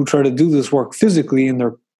people who try to do this work physically, and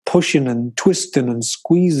they're pushing and twisting and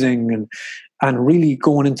squeezing and really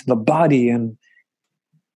going into the body, and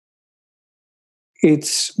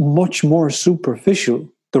it's much more superficial,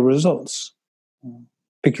 the results.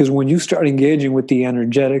 Because when you start engaging with the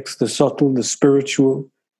energetics, the subtle, the spiritual,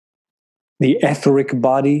 the etheric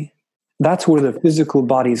body, that's where the physical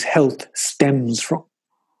body's health stems from.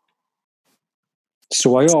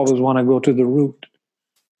 So I always want to go to the root.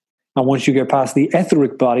 And once you get past the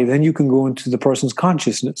etheric body, then you can go into the person's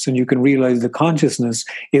consciousness, and you can realize the consciousness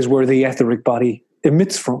is where the etheric body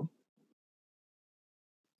emits from.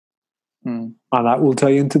 And that will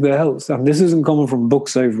tie into the health. And this isn't coming from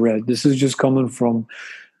books I've read. This is just coming from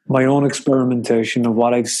my own experimentation of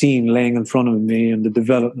what I've seen laying in front of me and the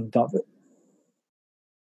development of it.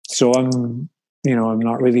 So I'm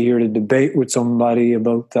not really here to debate with somebody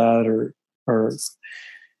about that or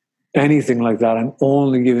anything like that. I'm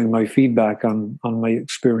only giving my feedback on my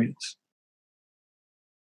experience.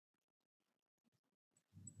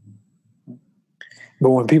 But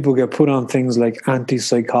when people get put on things like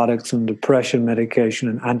antipsychotics and depression medication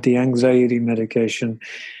and anti-anxiety medication,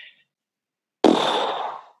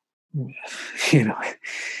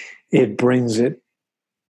 it brings it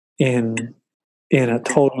in a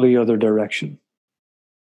totally other direction.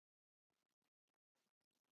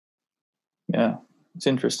 Yeah, it's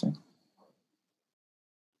interesting.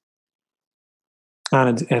 And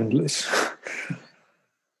it's endless.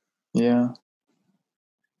 Yeah.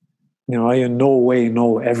 I in no way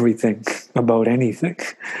know everything about anything.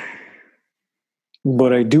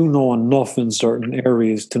 But I do know enough in certain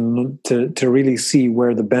areas to really see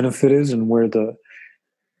where the benefit is and where the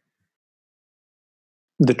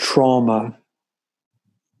trauma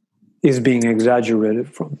is being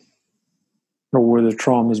exaggerated from, or where the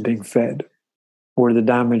trauma is being fed, where the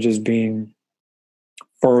damage is being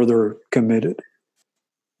further committed.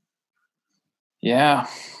 Yeah.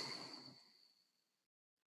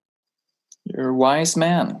 You're a wise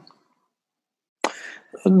man.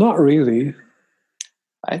 Not really.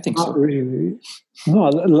 I think Not so. really. No,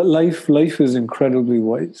 life is incredibly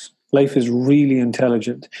wise. Life is really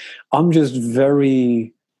intelligent. I'm just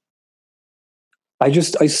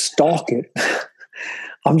I stalk it.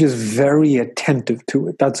 I'm just very attentive to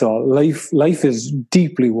it. That's all. Life is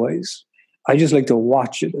deeply wise. I just like to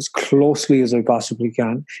watch it as closely as I possibly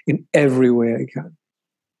can in every way I can.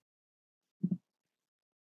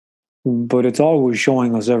 But it's always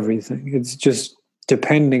showing us everything. It's just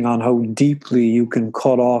depending on how deeply you can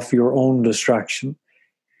cut off your own distraction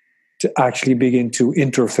to actually begin to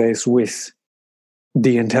interface with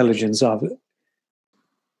the intelligence of it.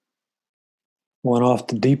 Went off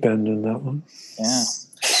the deep end in that one. Yeah.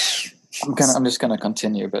 I'm just gonna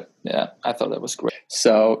continue, but yeah, I thought that was great.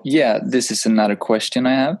 So yeah, this is another question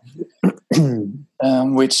I have,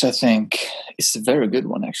 which I think is a very good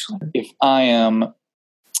one actually.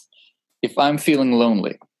 If I'm feeling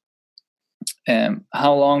lonely,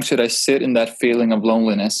 how long should I sit in that feeling of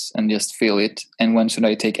loneliness and just feel it? And when should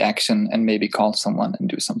I take action and maybe call someone and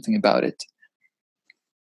do something about it?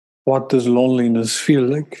 What does loneliness feel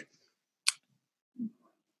like?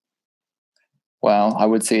 Well, I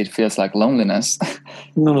would say it feels like loneliness.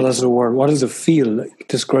 No, that's the word. What does it feel like?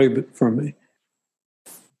 Describe it for me.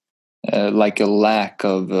 Like a lack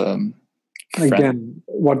of Again,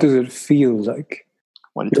 what does it feel like?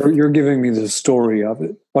 You're giving me the story of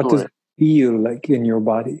it. What does it feel like in your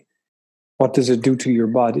body? What does it do to your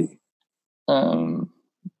body?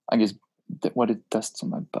 I guess what it does to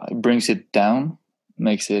my body, brings it down,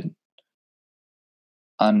 makes it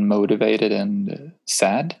unmotivated and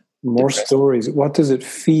sad. More stories. What does it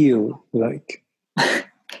feel like?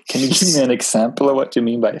 Can you give me an example of what you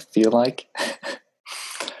mean by feel like?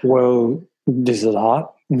 Well, is it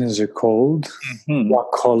hot? Is it cold?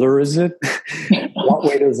 What color is it? What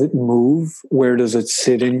way does it move? Where does it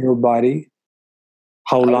sit in your body?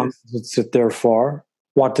 How long does it sit there for?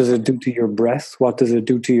 What does it do to your breath? What does it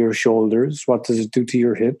do to your shoulders? What does it do to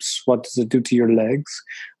your hips? What does it do to your legs?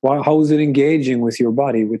 How is it engaging with your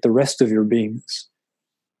body, with the rest of your beingness?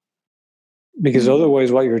 Because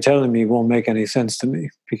otherwise what you're telling me won't make any sense to me,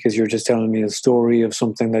 because you're just telling me a story of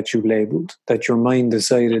something that you labeled, that your mind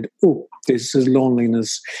decided, oh, this is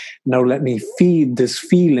loneliness. Now let me feed this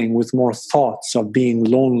feeling with more thoughts of being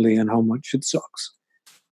lonely and how much it sucks.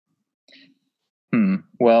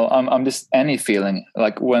 Well, I'm just any feeling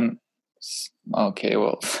like when. Okay,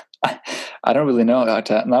 well, I don't really know how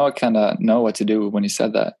to. Now I kind of know what to do when you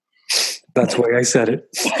said that. That's why I said it.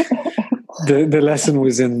 The lesson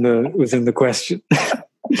was in the question.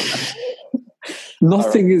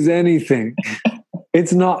 Nothing is anything.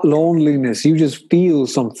 It's not loneliness. You just feel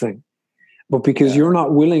something. But because you're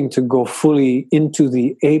not willing to go fully into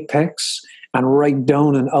the apex and right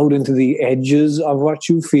down and out into the edges of what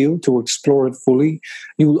you feel to explore it fully,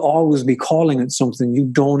 you will always be calling it something you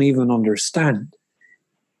don't even understand.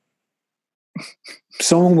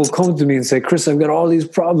 Someone will come to me and say, Chris, I've got all these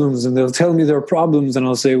problems, and they'll tell me their problems, and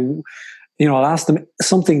I'll say, I'll ask them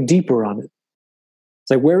something deeper on it.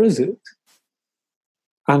 It's like, where is it?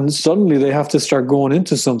 And suddenly they have to start going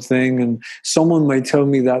into something, and someone might tell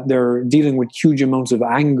me that they're dealing with huge amounts of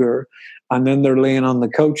anger, and then they're laying on the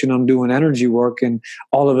couch and I'm doing energy work, and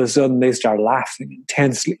all of a sudden they start laughing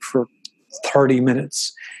intensely for 30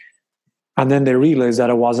 minutes. And then they realize that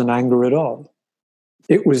it wasn't anger at all.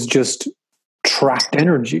 It was just trapped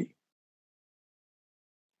energy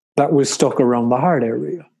that was stuck around the heart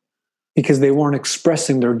area, because they weren't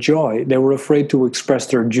expressing their joy. They were afraid to express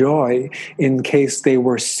their joy in case they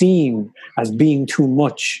were seen as being too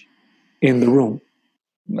much in the room.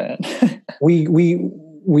 Man.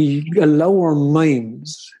 We allow our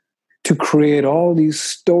minds to create all these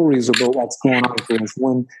stories about what's going on for us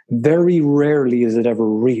when very rarely is it ever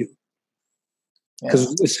real.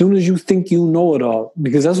 Because as soon as you think you know it all,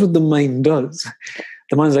 because that's what the mind does.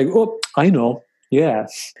 The mind's like, oh, I know. Yeah,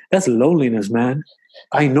 that's loneliness, man.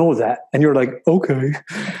 I know that. And you're like, okay.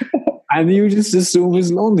 And you just assume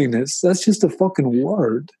it's loneliness. That's just a fucking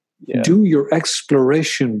word. Yeah. Do your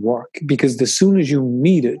exploration work, because as soon as you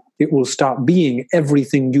meet it, it will stop being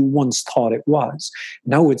everything you once thought it was.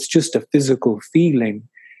 Now it's just a physical feeling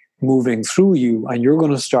moving through you, and you're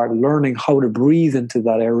going to start learning how to breathe into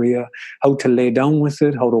that area, how to lay down with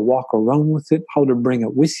it, how to walk around with it, how to bring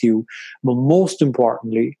it with you, but most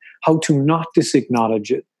importantly, how to not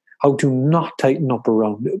disacknowledge it, how to not tighten up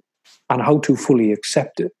around it, and how to fully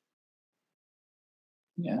accept it.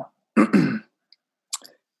 Yeah.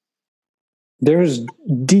 There's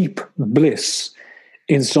deep bliss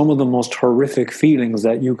in some of the most horrific feelings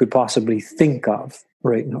that you could possibly think of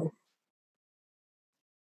right now.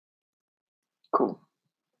 Cool.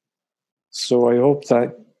 So I hope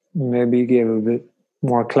that maybe gave a bit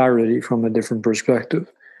more clarity from a different perspective.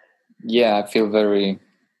 Yeah, I feel very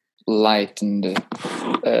light and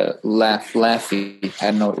laughy. I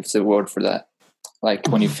don't know if it's a word for that. Like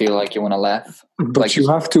when you feel like you want to laugh. But like you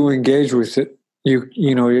have to engage with it.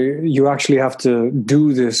 You actually have to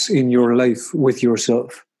do this in your life with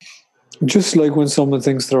yourself. Just like when someone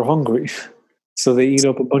thinks they're hungry, so they eat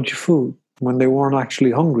up a bunch of food when they weren't actually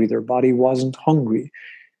hungry. Their body wasn't hungry.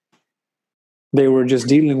 They were just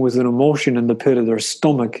dealing with an emotion in the pit of their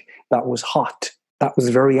stomach that was hot, that was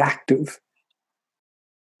very active,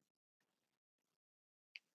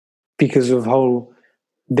 because of how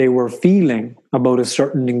they were feeling about a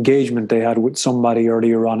certain engagement they had with somebody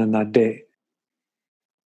earlier on in that day.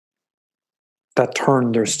 That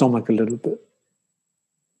turned their stomach a little bit,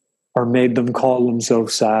 or made them call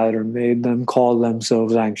themselves sad, or made them call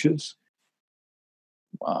themselves anxious.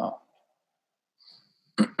 Wow.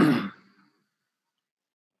 The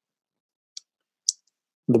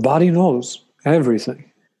body knows everything.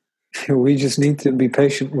 We just need to be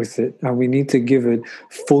patient with it, and we need to give it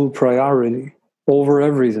full priority over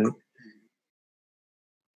everything.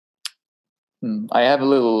 I have a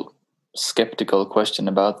little skeptical question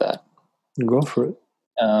about that. Go for it.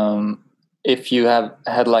 If you have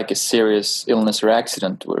had like a serious illness or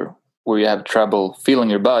accident where you have trouble feeling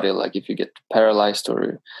your body, like if you get paralyzed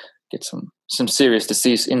or get some serious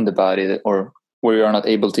disease in the body, or where you are not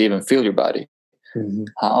able to even feel your body,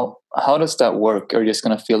 how does that work? Are you just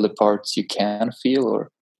going to feel the parts you can feel,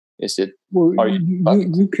 or is it? Well,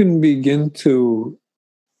 you can begin to,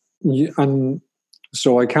 and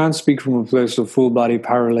So I can't speak from a place of full body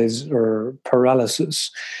paralysis,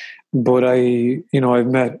 but I've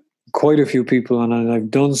met quite a few people, and I've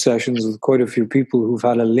done sessions with quite a few people who've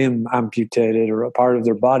had a limb amputated or a part of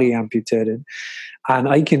their body amputated, and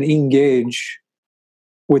I can engage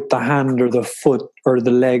with the hand or the foot or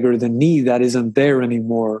the leg or the knee that isn't there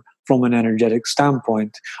anymore from an energetic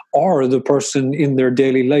standpoint, or the person in their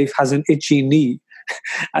daily life has an itchy knee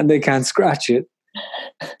and they can't scratch it.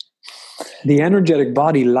 The energetic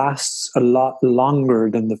body lasts a lot longer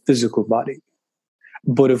than the physical body.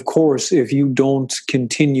 But of course, if you don't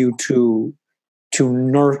continue to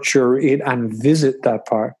nurture it and visit that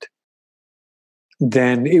part,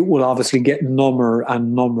 then it will obviously get number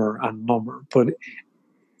and number and number. But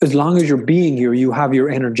as long as you're being here, you have your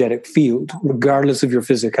energetic field, regardless of your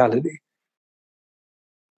physicality.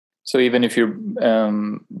 So even if you're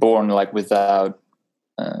born like without,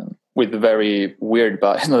 with a very weird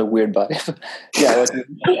body, not a weird body, yeah.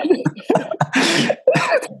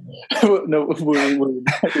 No,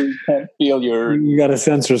 we can't feel your. You got to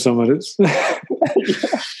censor some of this.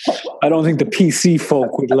 I don't think the PC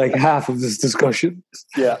folk would like half of this discussion.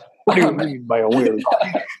 Yeah. What do you mean by a weird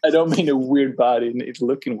body? I don't mean a weird body and it's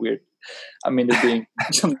looking weird. I mean there being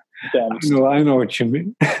some damage. No, I know what you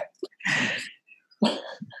mean.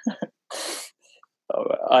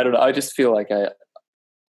 I don't know. I just feel like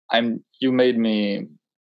you made me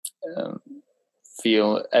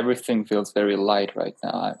feel everything feels very light right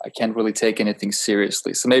now. I can't really take anything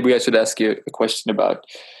seriously. So maybe I should ask you a question about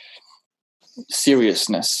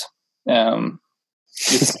seriousness. I've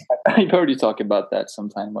heard you talk about that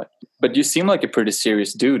sometime, but you seem like a pretty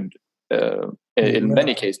serious dude in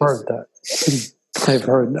many cases. I've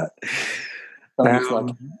heard that. Like,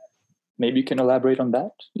 maybe you can elaborate on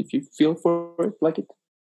that if you feel for it, like it.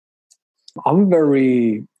 I'm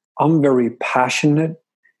very passionate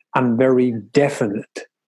and very definite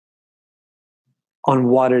on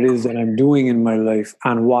what it is that I'm doing in my life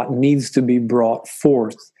and what needs to be brought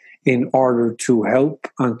forth in order to help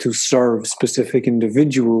and to serve specific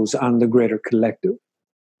individuals and the greater collective.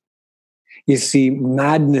 You see,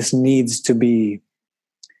 madness needs to be,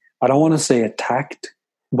 I don't want to say attacked,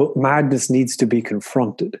 but madness needs to be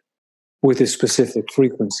confronted with a specific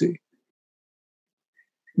frequency.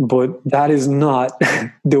 But that is not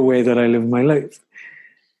the way that I live my life.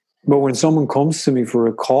 But when someone comes to me for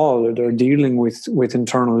a call or they're dealing with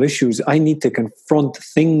internal issues, I need to confront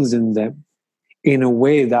things in them in a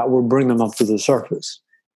way that will bring them up to the surface.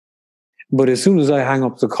 But as soon as I hang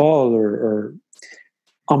up the call or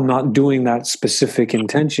I'm not doing that specific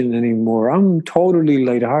intention anymore, I'm totally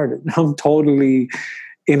lighthearted. I'm totally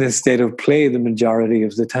in a state of play the majority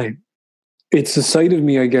of the time. It's a side of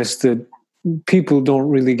me, I guess, that people don't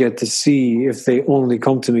really get to see if they only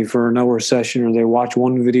come to me for an hour session or they watch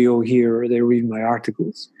one video here or they read my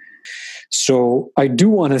articles. So I do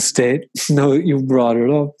want to state, now that you've brought it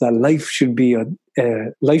up, that life should be a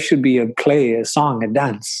play, a song, a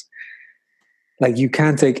dance. Like, you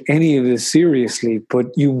can't take any of this seriously, but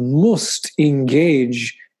you must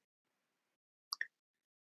engage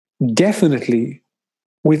definitely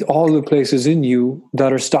with all the places in you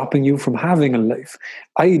that are stopping you from having a life.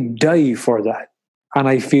 I die for that. And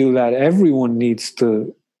I feel that everyone needs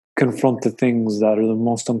to confront the things that are the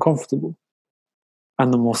most uncomfortable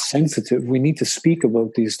and the most sensitive. We need to speak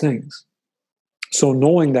about these things. So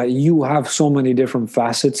knowing that you have so many different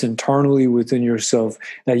facets internally within yourself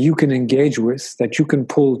that you can engage with, that you can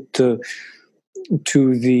pull to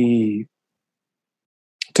the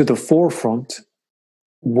forefront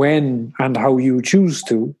when and how you choose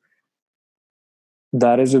to,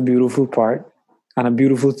 that is a beautiful part and a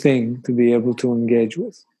beautiful thing to be able to engage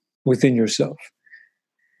with within yourself.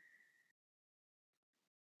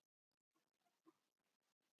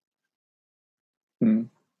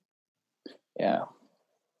 Yeah.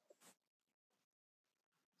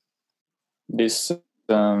 This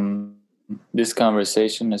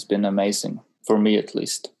conversation has been amazing for me, at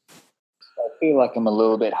least. I feel like I'm a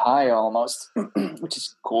little bit high almost, which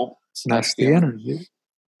is cool. That's the energy.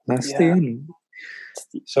 That's the energy.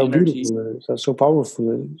 So energy. Beautiful it is. That's so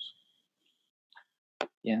powerful it is.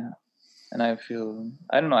 Yeah. And I feel,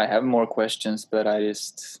 I don't know, I have more questions, but I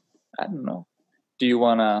don't know. Do you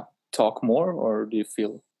want to talk more, or do you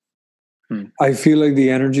feel? I feel like the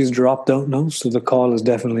energy's dropped out now, so the call is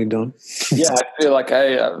definitely done. Yeah, I feel like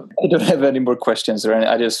I don't have any more questions or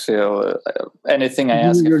anything. I just feel anything I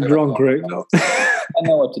ask. You're drunk right now. I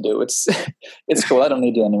know what to do. It's cool. I don't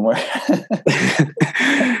need you anymore.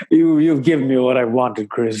 You've given me what I wanted,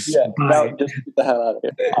 Chris. Yeah, no, just get the hell out of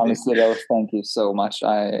here. Honestly, thank you so much.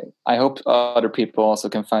 I hope other people also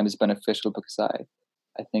can find this beneficial, because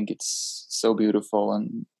I think it's so beautiful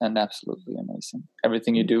and absolutely amazing.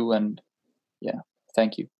 Everything you do, and yeah,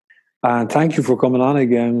 thank you. And thank you for coming on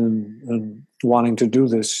again and wanting to do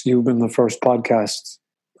this. You've been the first podcast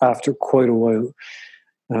after quite a while.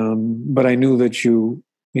 But I knew that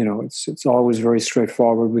it's always very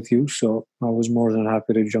straightforward with you. So I was more than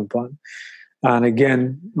happy to jump on. And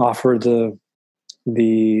again, offer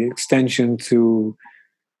the extension to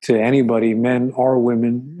anybody, men or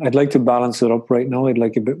women. I'd like to balance it up right now. I'd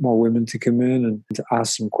like a bit more women to come in and to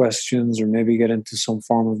ask some questions or maybe get into some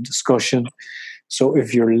form of discussion. So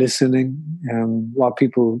if you're listening, what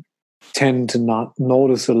people tend to not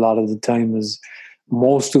notice a lot of the time is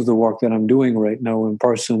most of the work that I'm doing right now in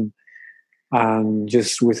person and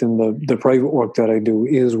just within the private work that I do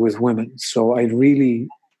is with women. So I'd really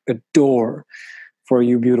adore for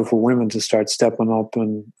you beautiful women to start stepping up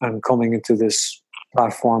and coming into this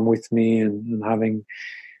platform with me and having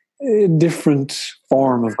a different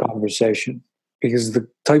form of conversation, because the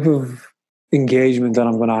type of engagement that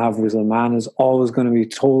I'm going to have with a man is always going to be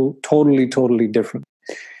totally different.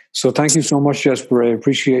 So thank you so much, Jesper. I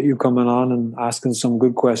appreciate you coming on and asking some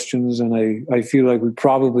good questions. And I feel like we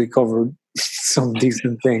probably covered some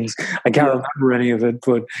decent things. I can't remember any of it,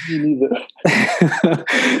 but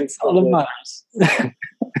it's all that matters.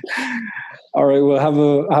 All right. Well,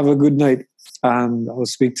 have a good night, and I'll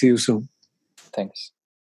speak to you soon. Thanks.